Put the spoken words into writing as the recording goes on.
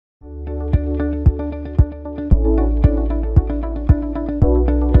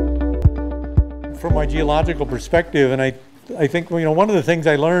from my geological perspective, and I think one of the things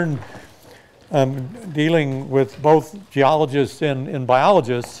I learned dealing with both geologists and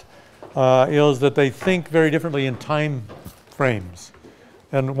biologists is that they think very differently in time frames.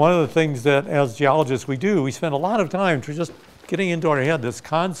 And one of the things that as geologists we do, we spend a lot of time to just getting into our head this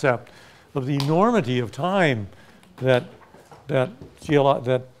concept of the enormity of time that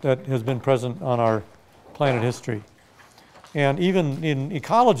has been present on our planet history. And even in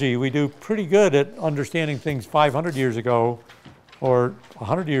ecology, we do pretty good at understanding things 500 years ago or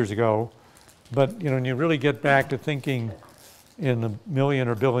 100 years ago. But when you really get back to thinking in a million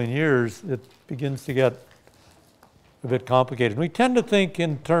or billion years, it begins to get a bit complicated. We tend to think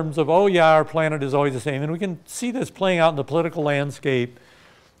in terms of, oh yeah, our planet is always the same. And we can see this playing out in the political landscape.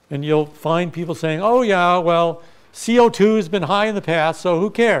 And you'll find people saying, oh yeah, well, CO2 has been high in the past, so who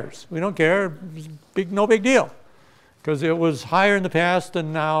cares? We don't care, no big deal. Because it was higher in the past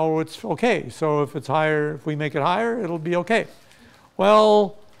and now it's okay. So if it's higher, if we make it higher, it'll be okay.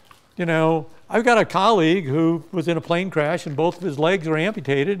 Well, I've got a colleague who was in a plane crash and both of his legs were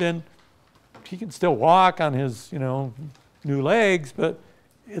amputated and he can still walk on his, new legs, but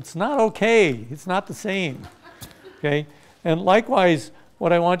it's not okay. It's not the same, okay? And likewise,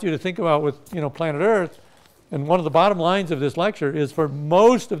 what I want you to think about with, planet Earth, and one of the bottom lines of this lecture is for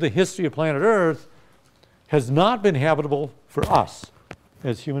most of the history of planet Earth has not been habitable for us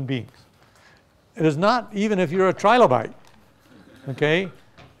as human beings. It is not, even if you're a trilobite, okay?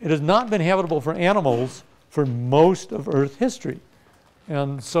 It has not been habitable for animals for most of Earth history.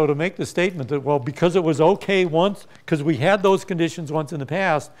 And so to make the statement that, well, because it was okay once, because we had those conditions once in the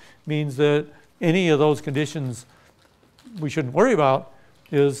past, means that any of those conditions we shouldn't worry about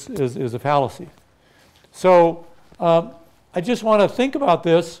is a fallacy. So I just want to think about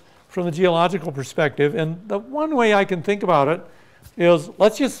this from the geological perspective. And the one way I can think about it is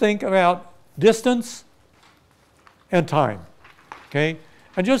let's just think about distance and time, okay?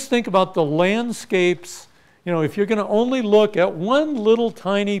 And just think about the landscapes. If you're going to only look at one little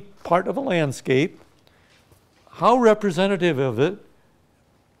tiny part of a landscape, how representative of it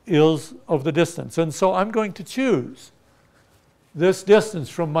is of the distance. And so I'm going to choose this distance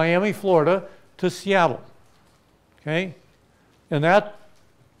from Miami, Florida to Seattle, okay? And that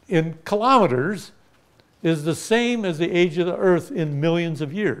in kilometers is the same as the age of the Earth in millions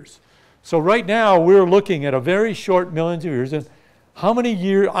of years. So right now we're looking at a very short millions of years. And how many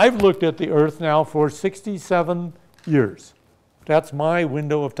years? I've looked at the Earth now for 67 years. That's my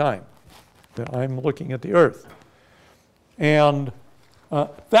window of time that I'm looking at the Earth. And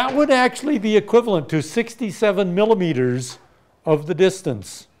that would actually be equivalent to 67 millimeters of the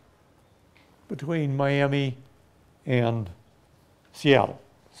distance between Miami and Seattle.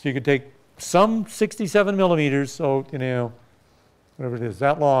 So you could take some 67 millimeters, so, whatever it is,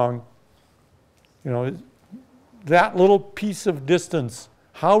 that long, that little piece of distance,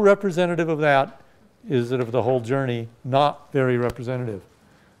 how representative of that is it of the whole journey? Not very representative,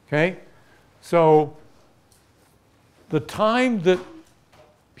 okay? So the time that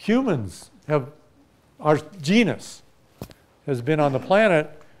humans have, our genus has been on the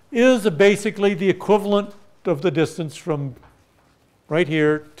planet is basically the equivalent of the distance from right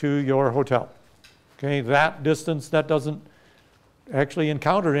here to your hotel, okay? That distance, that doesn't actually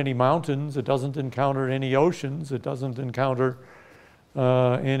encounter any mountains, it doesn't encounter any oceans, it doesn't encounter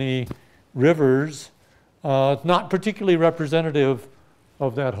any rivers. It's not particularly representative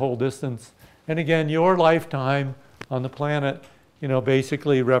of that whole distance. And again, your lifetime on the planet,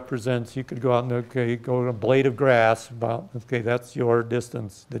 basically represents, you could go out and go to a blade of grass about, that's your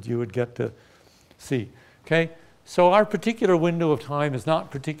distance that you would get to see, okay? So our particular window of time is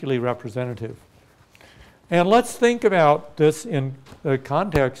not particularly representative. And let's think about this in the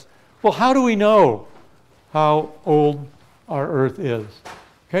context. Well, how do we know how old our Earth is?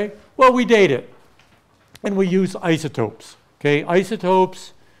 Okay? Well, we date it. And we use isotopes. Okay?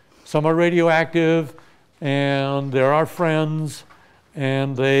 Isotopes, some are radioactive, and they're our friends,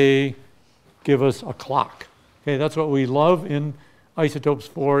 and they give us a clock. Okay? That's what we love in isotopes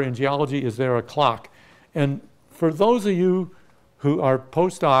for in geology, is they're a clock. And for those of you who are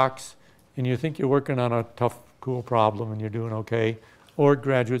postdocs, and you think you're working on a tough, cool problem and you're doing okay, or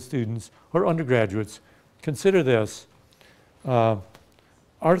graduate students or undergraduates, consider this.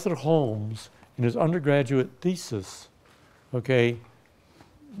 Arthur Holmes, in his undergraduate thesis,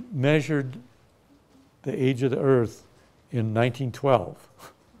 measured the age of the Earth in 1912,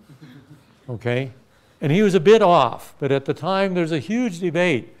 okay? And he was a bit off, but at the time there's a huge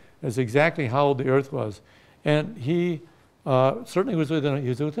debate as exactly how old the Earth was. And he certainly was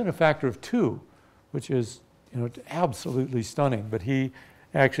within a factor of 2, which is absolutely stunning. But he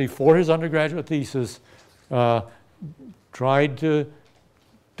actually, for his undergraduate thesis, tried to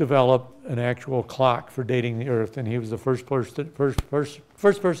develop an actual clock for dating the Earth, and he was the first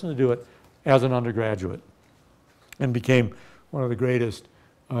person to do it as an undergraduate, and became one of the greatest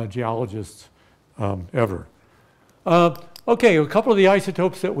geologists ever. Okay, a couple of the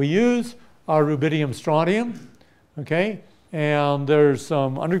isotopes that we use are rubidium, strontium, okay? And there's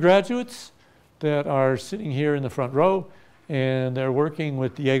some undergraduates that are sitting here in the front row, and they're working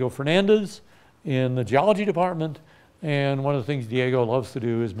with Diego Fernandez in the geology department. And one of the things Diego loves to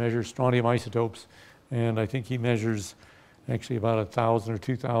do is measure strontium isotopes. And I think he measures actually about 1,000 or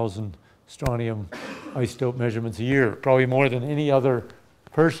 2,000 strontium isotope measurements a year, probably more than any other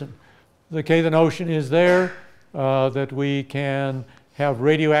person. Okay, the notion is there that we can have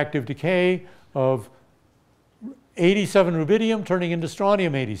radioactive decay of 87 rubidium turning into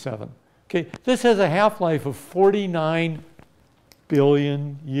strontium 87. Okay, this has a half-life of 49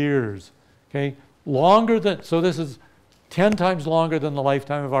 billion years. Okay, longer than, so this is 10 times longer than the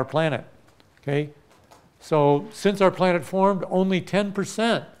lifetime of our planet. Okay, so since our planet formed, only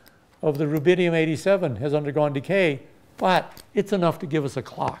 10% of the rubidium 87 has undergone decay, but it's enough to give us a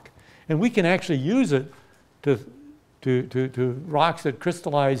clock. And we can actually use it to rocks that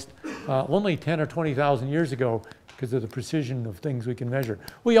crystallized only 10 or 20,000 years ago because of the precision of things we can measure.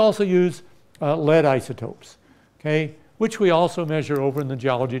 We also use lead isotopes, okay, which we also measure over in the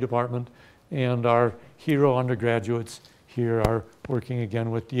geology department. And our hero undergraduates here are working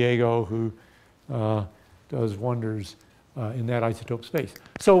again with Diego, who does wonders in that isotope space.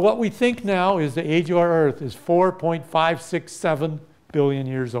 So what we think now is the age of our Earth is 4.567 billion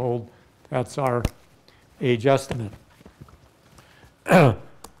years old. That's our age estimate.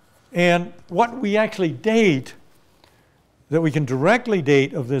 And what we actually date, that we can directly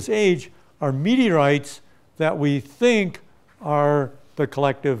date of this age, are meteorites that we think are the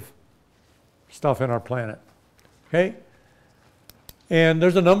collective stuff in our planet. Okay? And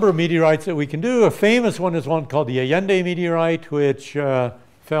there's a number of meteorites that we can do. A famous one is one called the Allende meteorite, which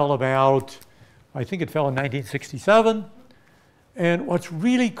fell about, I think it fell in 1967. And what's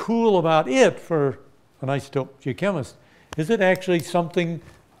really cool about it for an isotope geochemist is it actually something,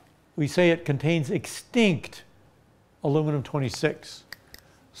 we say it contains extinct aluminum-26.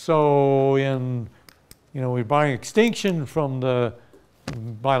 So we're buying extinction from the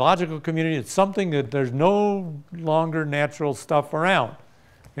biological community. It's something that there's no longer natural stuff around.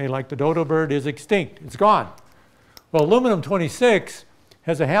 Okay, like the dodo bird is extinct. It's gone. Well, aluminum-26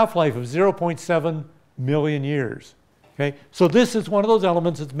 has a half-life of 0.7 million years. Okay, so this is one of those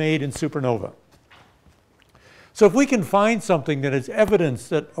elements that's made in supernova. So if we can find something that is evidence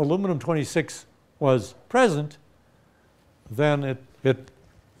that aluminum-26 was present, then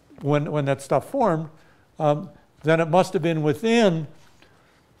when that stuff formed, then it must have been within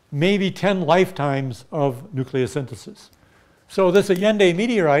maybe 10 lifetimes of nucleosynthesis. So this Allende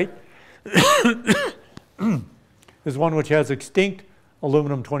meteorite is one which has extinct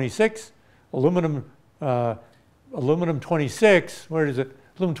aluminum-26. Aluminum-26, where is it?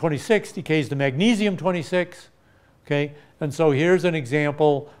 Aluminum-26 decays to magnesium-26. Okay, and so here's an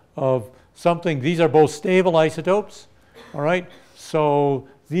example of something. These are both stable isotopes. All right, so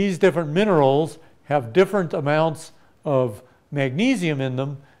these different minerals have different amounts of magnesium in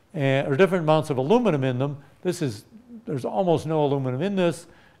them, or different amounts of aluminum in them. There's almost no aluminum in this,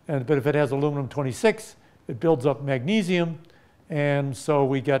 but if it has aluminum-26, it builds up magnesium, and so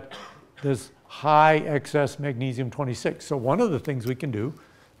we get this high excess magnesium-26. So one of the things we can do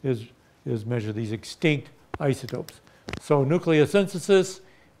is measure these extinct isotopes. So nucleosynthesis,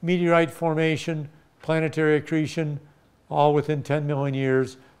 meteorite formation, planetary accretion, all within 10 million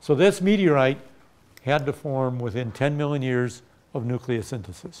years. So this meteorite had to form within 10 million years of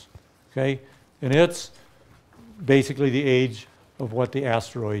nucleosynthesis, okay? And it's basically the age of what the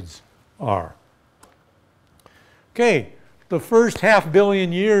asteroids are. Okay, the first 500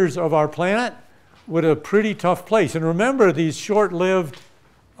 million years of our planet with a pretty tough place. And remember, these short-lived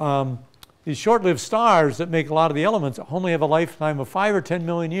stars that make a lot of the elements only have a lifetime of 5 or 10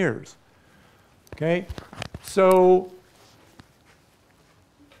 million years. Okay, so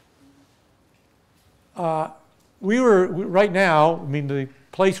right now, I mean, the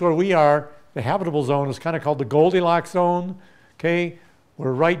place where we are, the habitable zone, is kind of called the Goldilocks zone. Okay,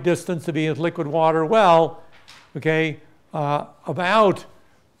 we're right distance to be in liquid water. Well, okay, about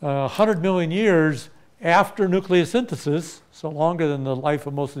 100 million years after nucleosynthesis, so longer than the life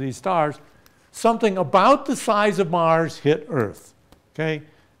of most of these stars, something about the size of Mars hit Earth. Okay,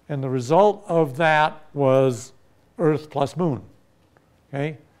 and the result of that was Earth plus Moon.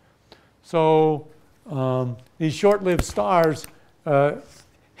 Okay, so these short-lived stars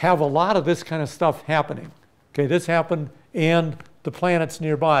have a lot of this kind of stuff happening. Okay, this happened, and the planets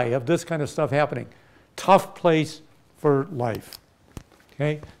nearby have this kind of stuff happening. Tough place for life.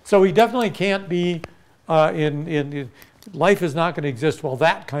 Okay, so we definitely can't be life is not going to exist while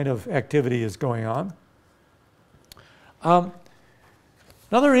that kind of activity is going on.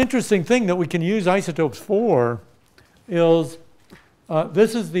 Another interesting thing that we can use isotopes for is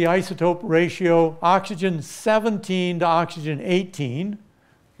this is the isotope ratio, oxygen 17 to oxygen 18.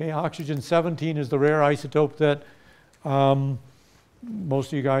 Okay, oxygen 17 is the rare isotope that most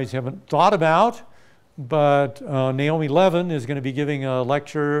of you guys haven't thought about, but Naomi Levin is going to be giving a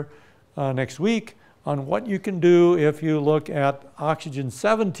lecture next week on what you can do if you look at oxygen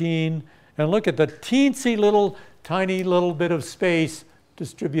 17 and look at the teensy little, tiny little bit of space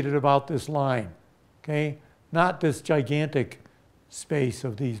distributed about this line. Okay, not this gigantic space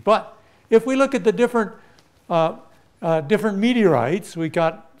of these. But if we look at the different meteorites, we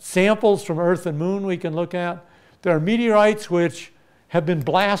got samples from Earth and Moon we can look at. There are meteorites which have been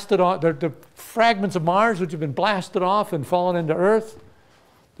blasted off. They're the fragments of Mars which have been blasted off and fallen into Earth.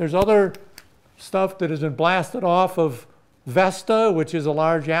 There's other stuff that has been blasted off of Vesta, which is a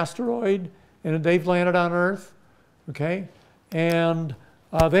large asteroid, and they've landed on Earth. Okay, and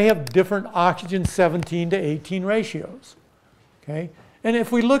they have different oxygen 17 to 18 ratios. Okay, and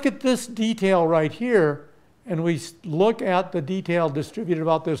if we look at this detail right here, and we look at the detail distributed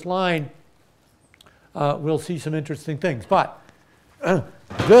about this line, we'll see some interesting things. But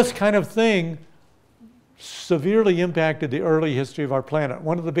this kind of thing severely impacted the early history of our planet.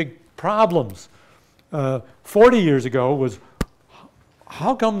 One of the big problems 40 years ago was,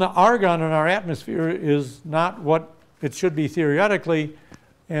 how come the argon in our atmosphere is not what it should be theoretically?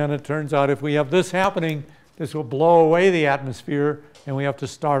 And it turns out if we have this happening, this will blow away the atmosphere, and we have to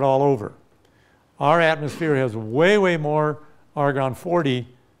start all over. Our atmosphere has way, way more argon-40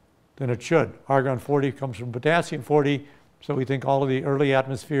 than it should. Argon-40 comes from potassium-40, so we think all of the early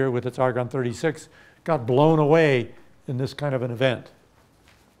atmosphere with its argon-36 got blown away in this kind of an event.